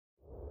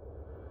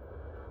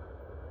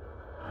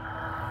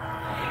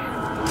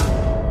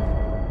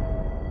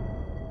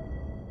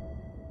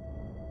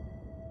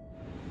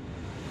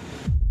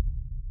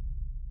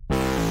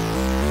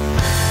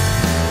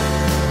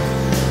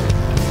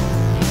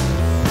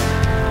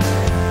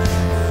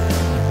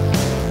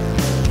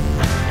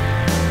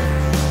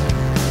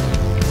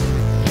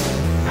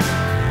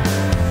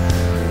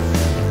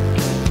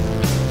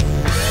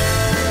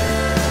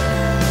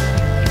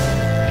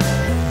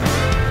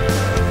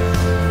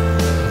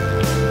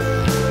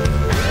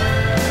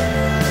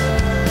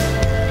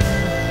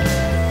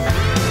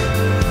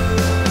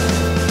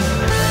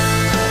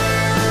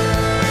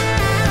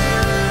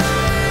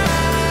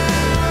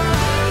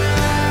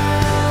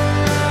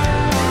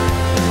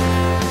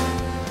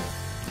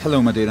Hello,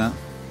 Madina.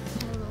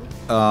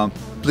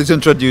 Please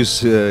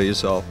introduce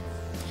yourself.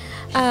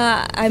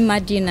 I'm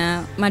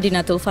Madina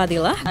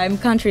Tulfadila. I'm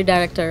country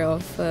director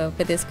of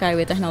PT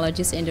Skyway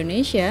Technologies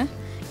Indonesia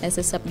as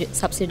a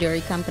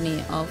subsidiary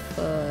company of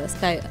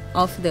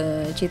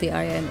the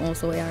GTI and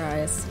also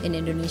ARIS in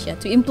Indonesia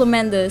to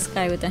implement the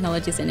Skyway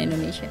Technologies in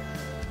Indonesia.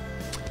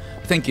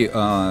 Thank you.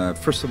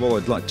 First of all,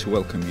 I'd like to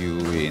welcome you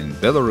in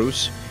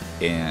Belarus,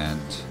 and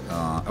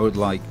I would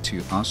like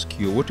to ask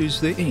you, what is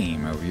the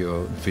aim of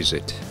your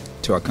visit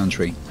to our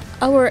country?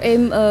 Our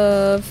aim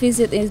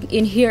visit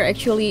in here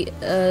actually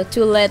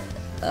to let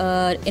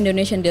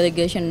Indonesian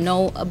delegation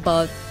know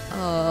about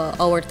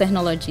our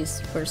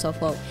technologies first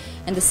of all,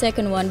 and the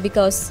second one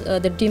because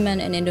the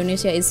demand in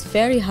Indonesia is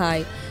very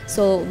high,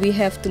 so we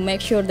have to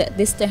make sure that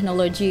this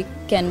technology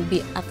can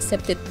be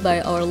accepted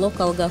by our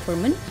local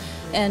government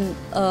and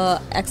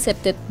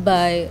accepted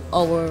by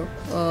our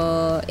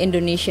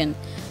Indonesian.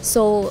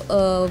 So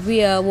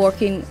we are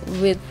working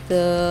with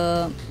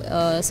the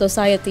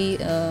society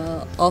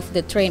of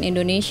the Train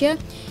Indonesia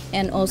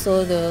and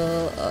also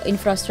the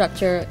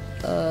infrastructure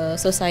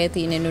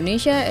society in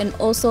Indonesia, and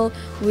also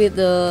with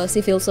the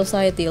civil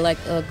society like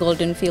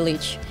Golden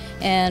Village,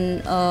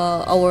 and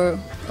our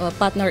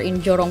partner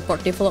in Jorong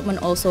Port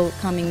Development also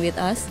coming with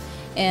us.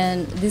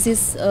 And this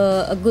is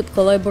a good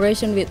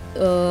collaboration with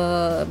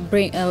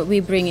we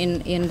bring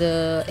in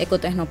the Eco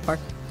Techno Park.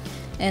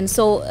 And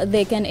so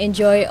they can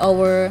enjoy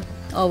our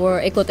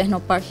Eco Techno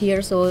Park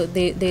here, so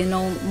they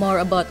know more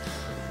about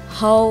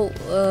how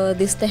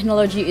this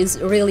technology is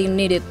really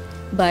needed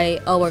by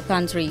our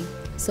country.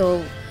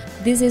 So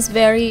this is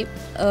very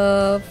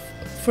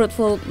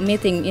fruitful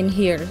meeting in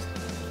here,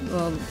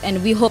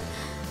 and we hope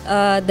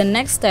the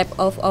next step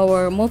of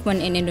our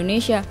movement in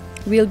Indonesia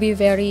will be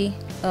very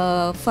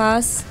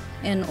fast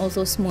and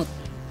also smooth.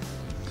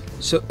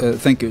 So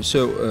thank you.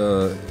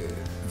 So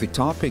the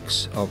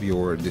topics of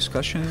your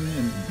discussion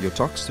and your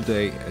talks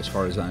today, as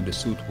far as I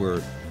understood,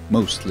 were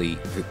mostly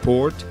the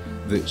port,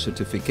 the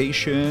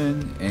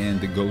certification,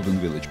 and the Golden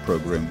Village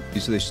program.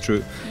 Is this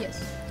true?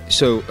 Yes.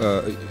 So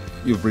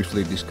you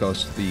briefly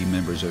discussed the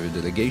members of your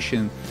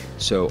delegation.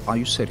 So are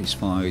you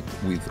satisfied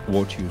with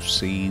what you've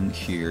seen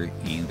here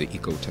in the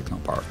Eco Techno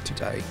Park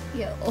today?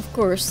 Yeah, of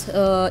course.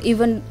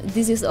 Even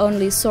this is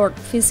only short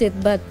visit,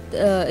 but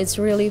it's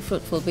really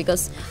fruitful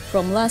because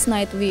from last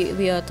night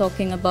we are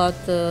talking about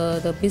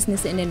the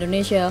business in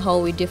Indonesia, how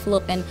we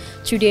develop, and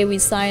today we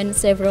signed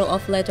several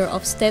of letter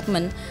of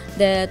statement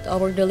that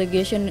our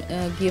delegation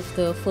give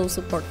the full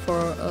support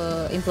for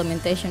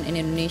implementation in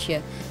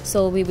Indonesia.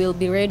 So we will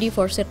be ready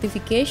for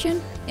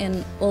certification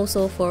and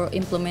also for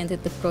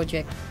implemented the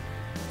project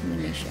in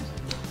Indonesia.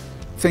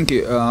 Thank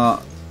you.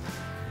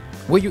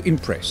 Were you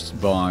impressed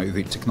by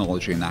the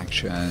technology in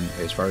action?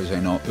 As far as I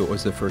know, it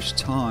was the first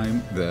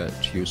time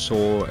that you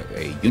saw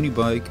a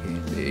unibike and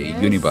a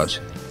unibus.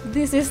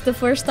 This is the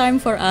first time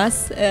for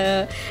us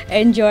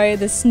enjoy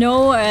the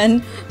snow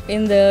and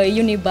in the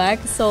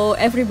unibike. So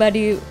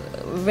everybody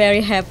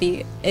very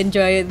happy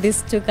enjoy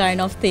this two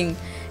kind of thing,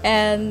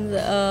 and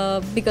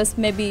because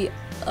maybe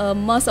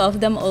most of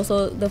them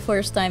also the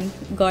first time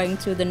going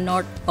to the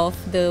north of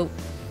the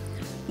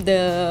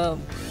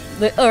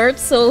earth,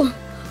 so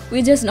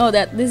we just know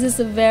that this is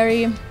a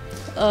very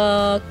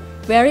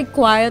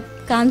quiet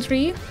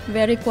country,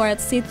 very quiet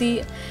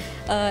city.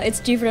 It's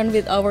different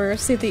with our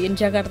city in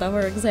Jakarta,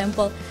 for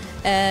example,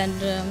 and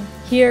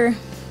here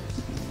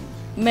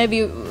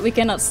maybe we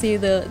cannot see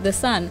the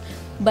sun,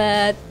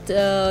 but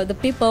the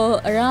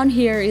people around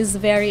here is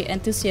very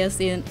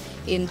enthusiastic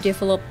in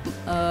develop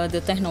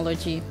the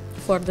technology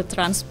for the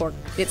transport.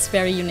 It's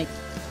very unique.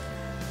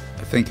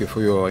 Thank you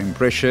for your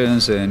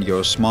impressions and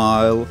your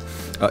smile.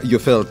 You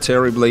felt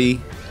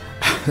terribly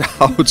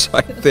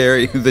outside there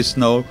in the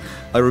snow.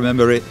 I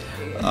remember it.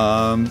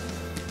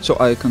 So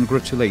I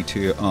congratulate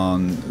you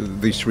on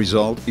this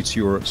result. It's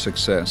your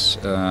success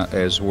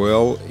as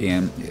well.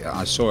 And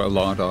I saw a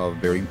lot of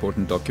very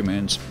important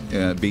documents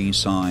being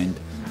signed.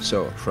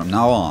 So from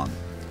now on,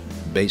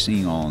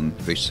 basing on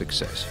this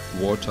success,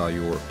 what are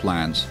your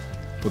plans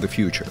for the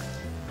future?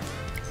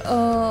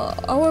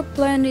 Our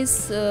plan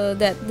is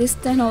that this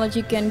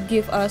technology can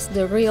give us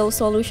the real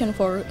solution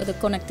for the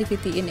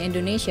connectivity in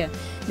Indonesia,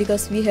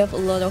 because we have a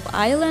lot of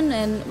island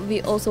and we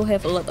also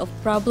have a lot of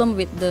problem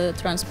with the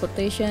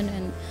transportation,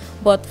 and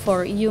both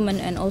for human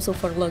and also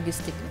for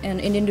logistic. And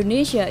in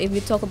Indonesia, if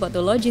we talk about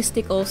the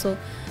logistic also,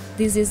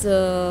 this is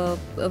a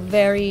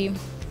very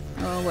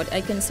what I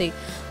can say,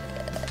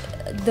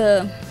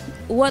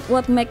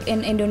 what make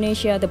in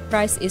Indonesia the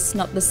price is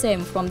not the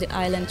same from the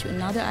island to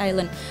another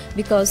island,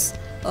 because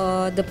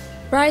the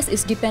price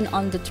is depend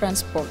on the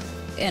transport,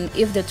 and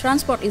if the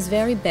transport is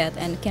very bad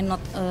and cannot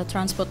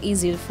transport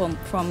easily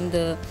from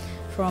the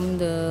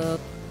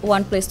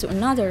one place to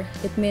another,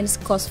 it means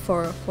cost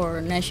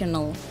for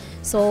national.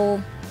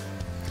 So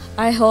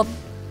I hope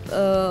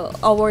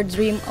our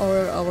dream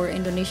or our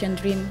Indonesian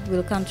dream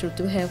will come true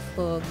to have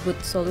a good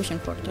solution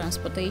for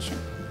transportation.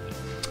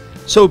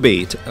 So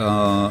be it.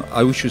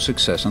 I wish you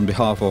success on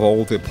behalf of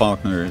all the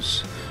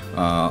partners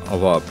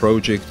of our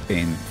project,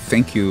 and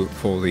thank you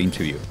for the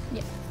interview.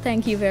 Yeah.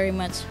 Thank you very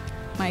much,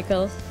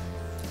 Michael.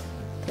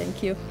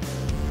 Thank you.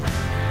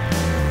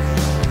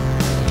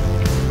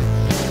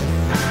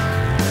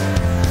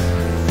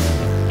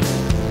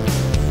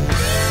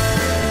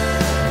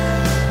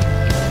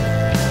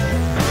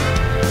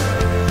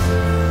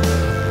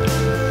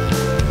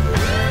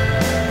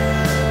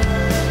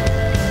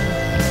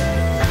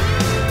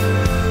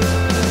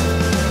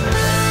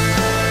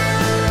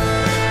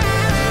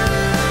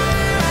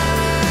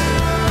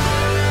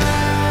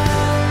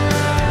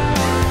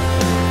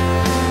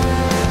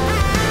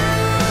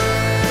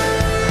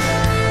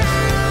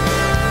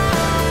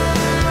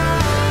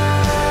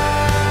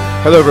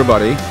 Hello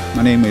everybody,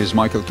 my name is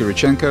Michael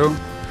Kirichenko.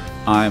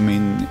 I'm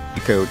in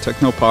Eco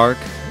Techno Park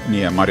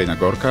near Marina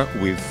Gorka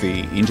with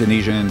the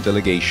Indonesian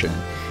delegation.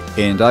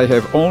 And I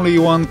have only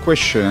one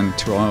question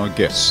to our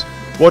guests.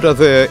 What are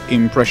their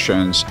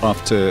impressions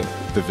after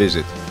the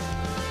visit?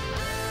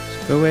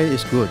 Skyway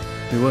is good.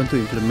 We want to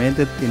implement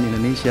it in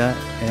Indonesia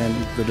and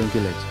Godong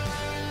Village.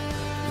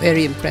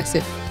 Very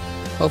impressive.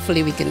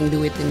 Hopefully we can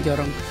do it in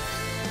Jorong.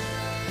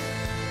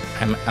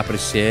 I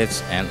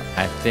appreciate and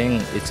I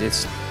think it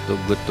is too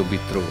good to be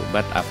true.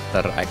 But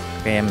after I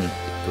came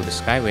to the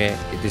Skyway,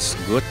 it is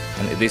good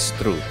and it is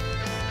true.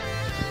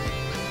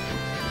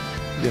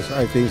 Yes,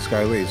 I think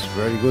Skyway is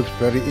very good,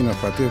 very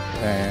innovative,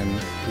 and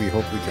we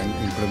hope we can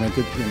implement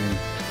it in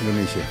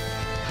Indonesia.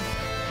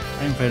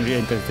 I'm very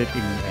interested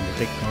in the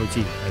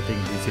technology. I think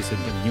this is a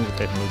new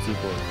technology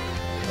for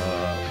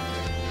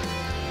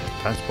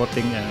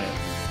transporting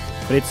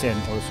freights and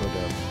also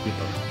the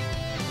people.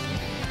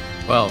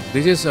 Well,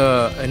 this is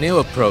a new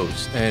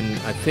approach, and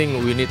I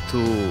think we need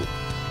to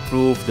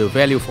prove the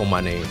value for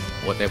money,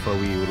 whatever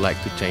we would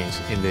like to change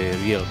in the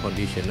real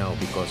condition now,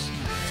 because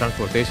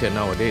transportation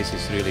nowadays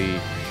is really,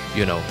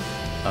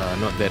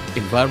 not that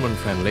environment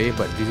friendly,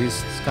 but this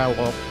is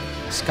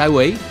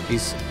Skyway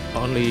is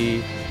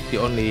the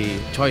only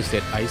choice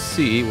that I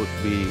see would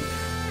be,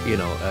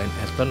 an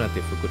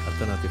alternative, a good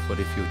alternative for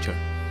the future.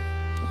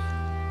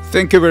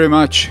 Thank you very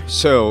much.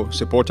 So,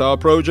 support our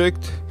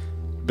project,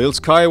 build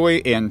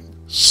Skyway and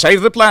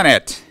save the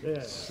planet!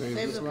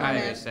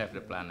 Skyway save the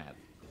planet.